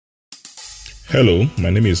Hello, my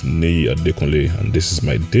name is Neyi Adekunle, and this is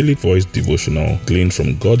my daily voice devotional gleaned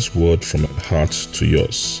from God's word from my heart to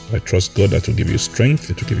yours. I trust God that will give you strength,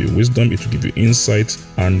 it will give you wisdom, it will give you insight,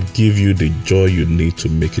 and give you the joy you need to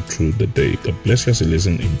make it through the day. God bless you as you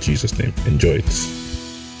listen in Jesus' name. Enjoy it.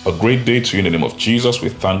 A great day to you in the name of Jesus. We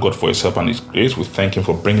thank God for His help and His grace. We thank Him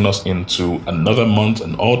for bringing us into another month,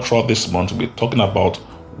 and all throughout this month we'll be talking about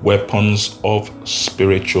weapons of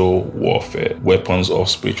spiritual warfare. Weapons of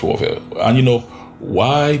spiritual warfare. And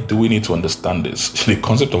why do we need to understand this? The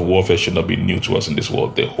concept of warfare should not be new to us in this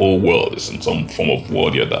world. The whole world is in some form of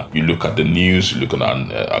war. You look at the news, you look at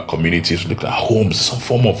our communities, you look at our homes, some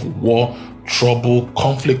form of war, trouble,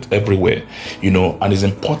 conflict everywhere. And it's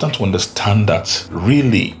important to understand that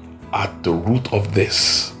really at the root of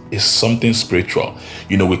this is something spiritual.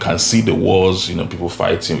 We can see the wars, people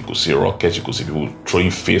fighting, we could see rockets, you could see people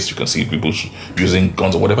throwing fists, you can see people using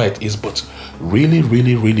guns or whatever it is, but really,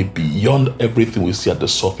 really, really beyond everything we see at the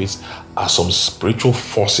surface are some spiritual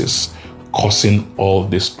forces causing all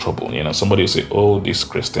this trouble. Somebody will say, oh, these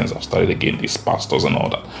Christians have started again, these pastors and all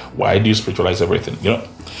that. Why do you spiritualize everything?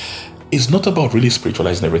 It's not about really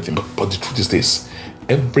spiritualizing everything, but the truth is this.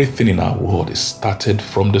 Everything in our world is started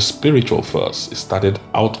from the spiritual first. It started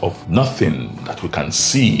out of nothing that we can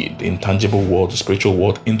see, the intangible world, the spiritual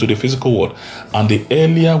world, into the physical world. And the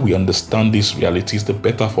earlier we understand these realities, the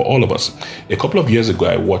better for all of us. A couple of years ago,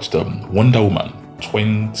 I watched Wonder Woman,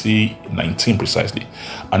 2019 precisely.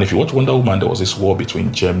 And if you watch Wonder Woman, there was this war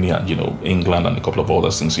between Germany and England and a couple of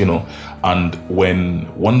other things. And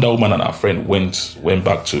when Wonder Woman and her friend went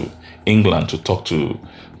back to England to talk to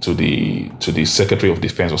the Secretary of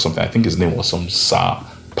Defense or something. I think his name was some Sir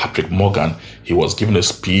Patrick Morgan. He was giving a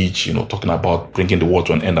speech, talking about bringing the war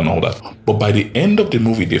to an end and all that. But by the end of the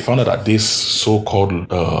movie, they found out that this so-called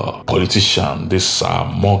politician, this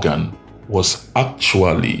Morgan, was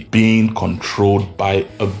actually being controlled by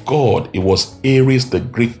a god. It was Ares, the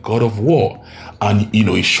Greek god of war. And,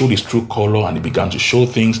 he showed his true color and he began to show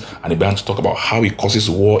things and he began to talk about how he causes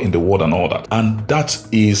war in the world and all that. And that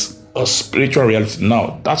is a spiritual reality.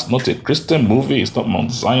 Now, that's not a Christian movie. It's not Mount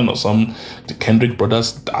Zion or the Kendrick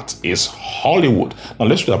brothers. That is Hollywood. Now,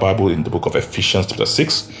 let's read the Bible in the book of Ephesians chapter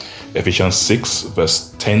 6. Ephesians 6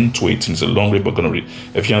 verse 10 to 18. It's a long read, but we're going to read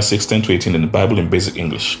Ephesians 6, 10 to 18 in the Bible in basic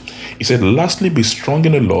English. It said, lastly, be strong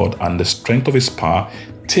in the Lord and the strength of His power.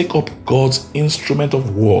 Take up God's instrument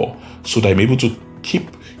of war so that you're able to keep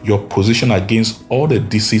your position against all the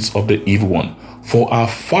deceits of the evil one. For our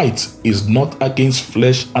fight is not against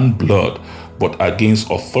flesh and blood, but against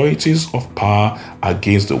authorities of power,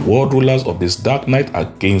 against the world rulers of this dark night,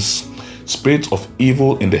 against spirits of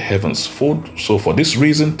evil in the heavens. So for this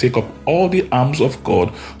reason, take up all the arms of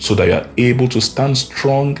God so that you are able to stand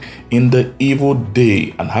strong in the evil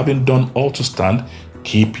day. And having done all to stand,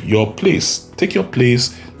 keep your place. Take your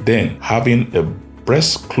place then, having a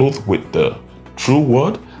breastplate with the true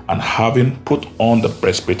word, and having put on the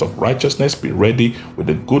breastplate of righteousness, be ready with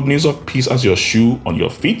the good news of peace as your shoe on your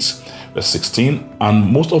feet. Verse 16,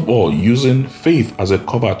 and most of all, using faith as a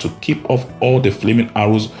cover to keep off all the flaming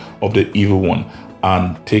arrows of the evil one,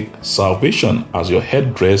 and take salvation as your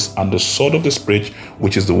headdress and the sword of the Spirit,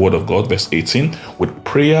 which is the word of God. Verse 18, with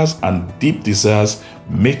prayers and deep desires,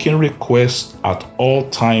 making requests at all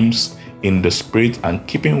times in the Spirit, and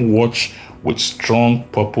keeping watch with strong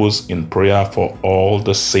purpose in prayer for all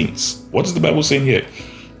the saints. What is the Bible saying here?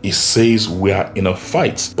 It says we are in a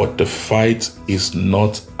fight, but the fight is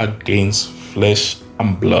not against flesh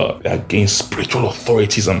and blood, against spiritual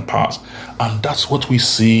authorities and powers. And that's what we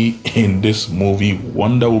see in this movie,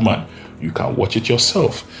 Wonder Woman. You can watch it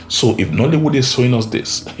yourself. So if Nollywood is showing us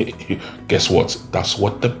this, guess what? That's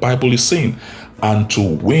what the Bible is saying. And to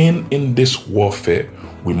win in this warfare,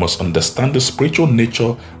 we must understand the spiritual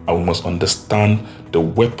nature and we must understand the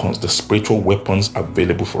weapons, the spiritual weapons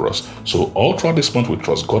available for us. So all throughout this month, we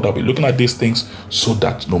trust God. I'll be looking at these things so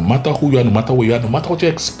that no matter who you are, no matter where you are, no matter what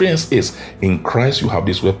your experience is, in Christ you have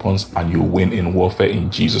these weapons and you win in warfare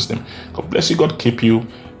in Jesus' name. God bless you. God keep you.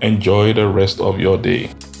 Enjoy the rest of your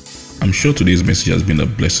day. I'm sure today's message has been a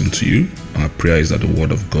blessing to you. Our prayer is that the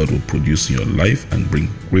word of God will produce in your life and bring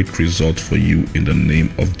great results for you in the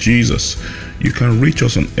name of Jesus. You can reach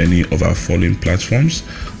us on any of our following platforms.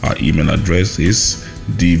 Our email address is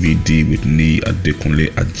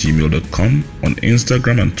dvdwithneyi@gmail.com. On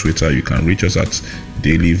Instagram and Twitter, you can reach us at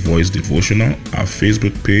Daily Voice Devotional. Our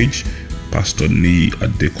Facebook page, Pastor Neyi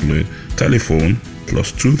Adekunle. Telephone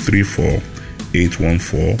 +234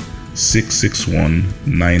 814 661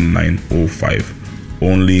 9905.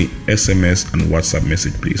 Only SMS and WhatsApp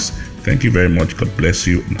message, please. Thank you very much. God bless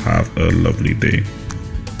you and have a lovely day.